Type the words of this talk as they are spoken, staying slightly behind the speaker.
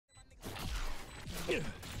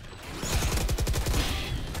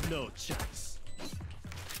No chance.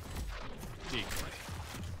 Decoy.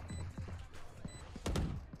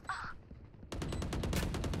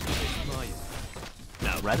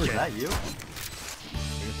 Now, Red, is that you? I guess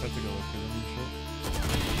I have to go look for them and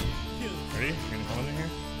shit. Ready? You're gonna come in here?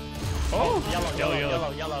 Oh!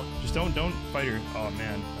 Yellow. Just don't fight her. Oh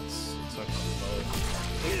man, it sucks.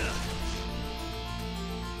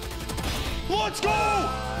 Let's go!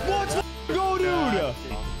 Let's go, dude!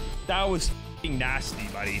 That was f***ing nasty,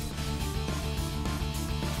 buddy.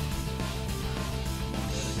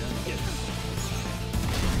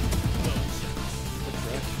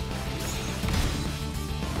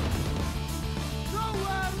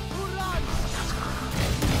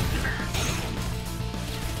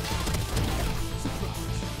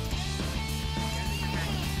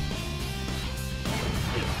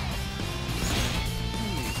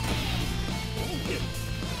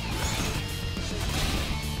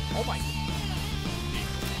 Oh my.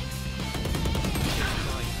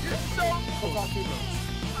 You're so cool.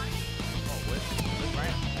 Oh, with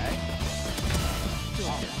Ryan. Hey.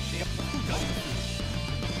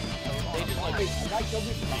 They just like, I got killed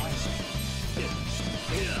with mine.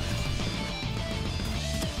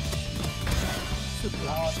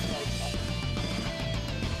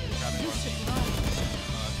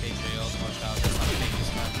 KJL's watch out. That's not a fake this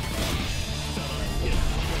time.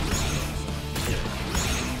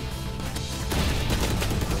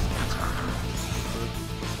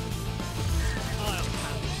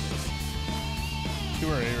 You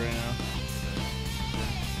are A right now.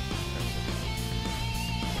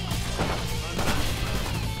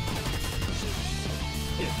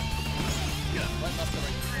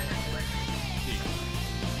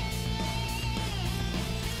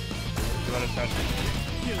 You want to touch it?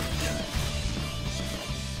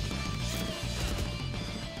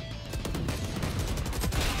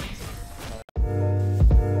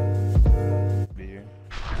 Be here.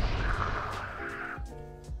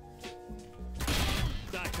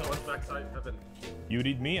 Backside heaven. You would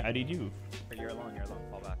eat me, I'd eat you. You're alone.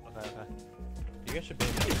 Fall back. Okay. You guys should be.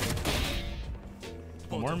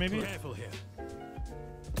 One more, maybe? Careful here.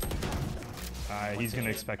 He's gonna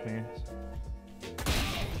expect me.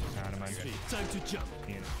 Nah, never mind. Time to jump.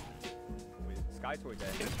 Sky toy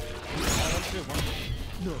dead.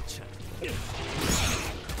 No chance.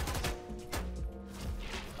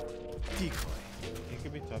 Decoy. He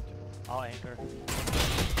could be tough. I'll anchor.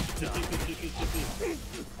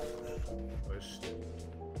 Push.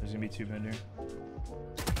 There's gonna be two vendor.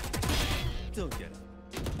 Don't get it.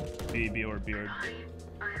 B or beard.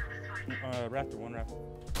 Raptor, one Raptor.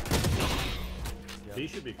 B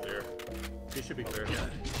should be clear. B should be clear.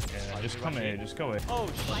 Yeah, just come A, just go A. Oh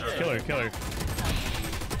shit. Kill her.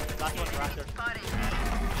 Last one, Raptor.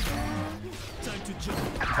 Time to jump.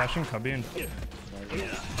 Flashing cubby and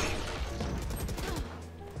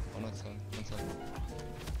One outside.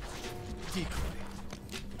 Decoy.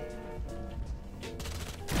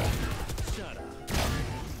 Shut up.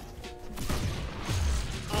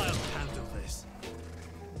 I'll handle this.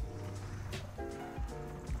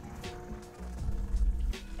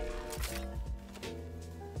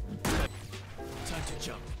 Time to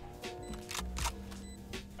jump.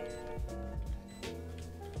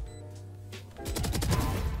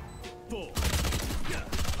 Four.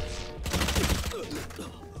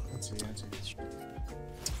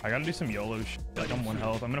 I gotta do some YOLO shit. Like I'm one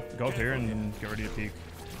health. I'm gonna go up here and get ready to peek.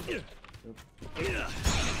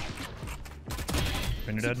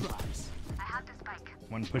 Bender dead.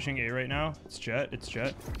 One pushing A right now. It's Jet.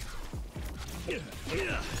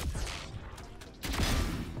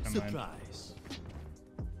 Surprise.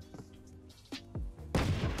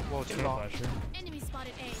 Whoa, Two flasher. Enemy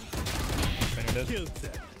spotted A. Bender dead. Kill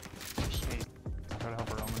them. Try to help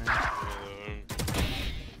her Roman.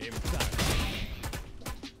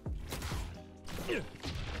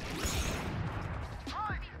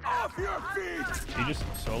 Off your feet! He just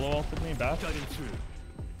solo ulted me back. Cutting through.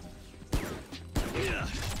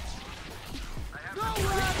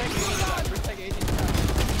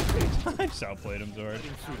 I just outplayed him so hard.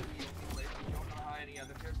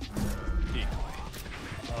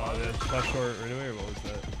 Oh, this flash short right away, or what was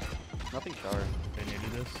that? Nothing shower. They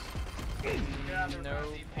needed this.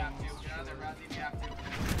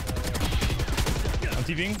 I'm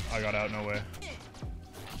TVing. I got out, no way.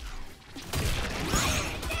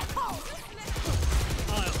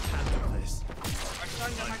 I'll handle this.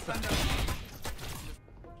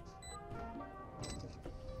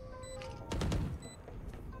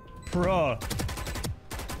 Bruh.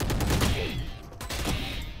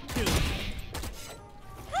 Kill them.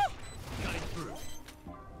 Cutting through.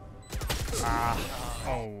 Ah.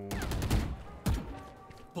 Oh.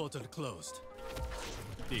 Portal closed.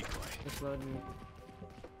 Decoy. Just load me.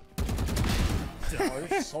 Oh,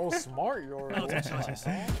 you're so smart, Yoru. Out of charges.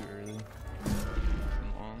 Too early.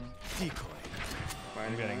 Decoy.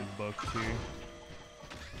 I'm getting booked here.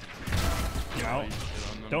 Get out.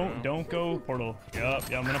 Don't go portal. Yup.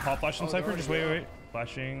 Yeah, I'm gonna pop flash on Cypher. Just wait.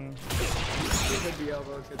 Flashing. Could be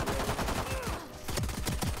elbow, could be elbow.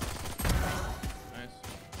 Nice.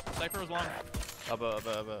 Cypher was long. Above.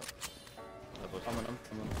 I'm on him.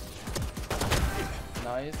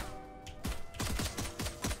 Nice.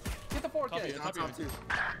 Get the 4K. Top you.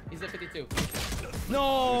 He's at 52.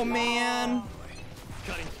 No, man.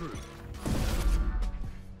 Cutting through.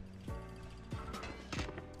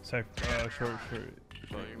 Cypher. Short.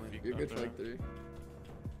 You're good for like 3.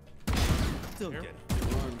 Still get it.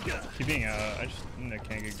 Keep being I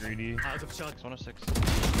can't get greedy. Out of charge. 106.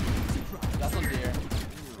 That's on the air.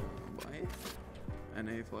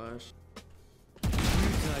 NA flash.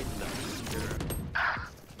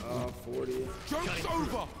 40. Joke's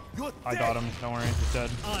over. You're I got him. Don't worry. He's dead.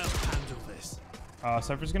 I'll handle this.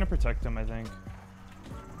 Cypher's gonna protect him, I think.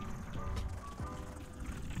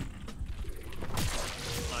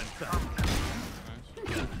 I'm back.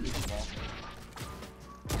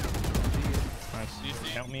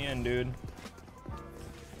 Nice. Count me in, dude.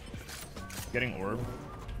 Getting orb.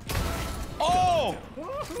 Oh!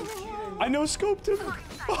 I no scoped him.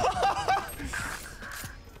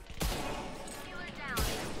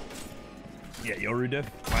 Yeah, Yoru diff.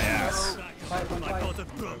 My ass. My portal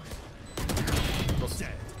broke.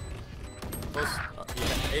 Dead.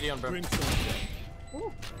 Yeah, 80 on brim. Brimstone dead.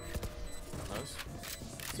 Nice.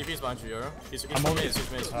 CP's behind you, Yoru. He's I'm over. mid. If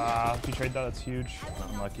you trade that, that's huge.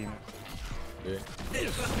 Unlucky. Yeah.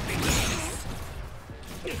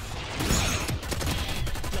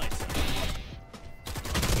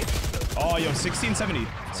 Oh, yo, 1670.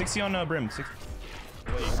 60 on brim.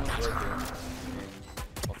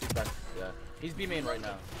 Yeah. He's B main right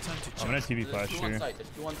now. Time to I'm gonna charge. TV flash There's 2 on here. site. There's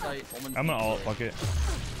 2 on site. I'm gonna ult. Fuck it.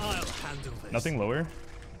 I'll handle this. Nothing lower.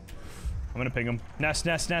 I'm gonna ping him. Nest.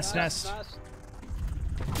 I'm back.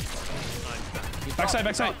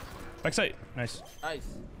 Backside. Nice. Nice.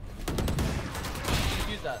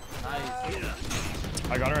 Use that.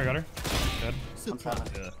 Nice. I got her. Dead.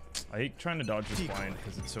 Surprise. Yeah. I hate trying to dodge this blind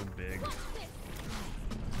because it's so big.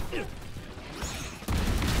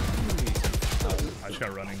 I just got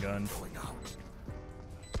a running gun.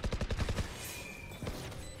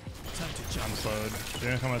 Time to I'm jump. slowed. They're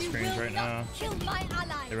gonna come on screens right now.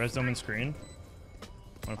 They res them in screen.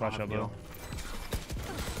 I'm gonna flash elbow.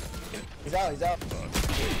 He's out.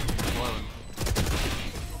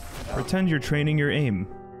 Pretend you're training your aim.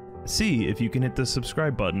 See if you can hit the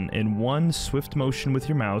subscribe button in one swift motion with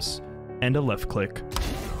your mouse and a left click,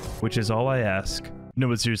 which is all I ask. No,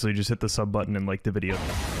 but seriously, just hit the sub button and like the video.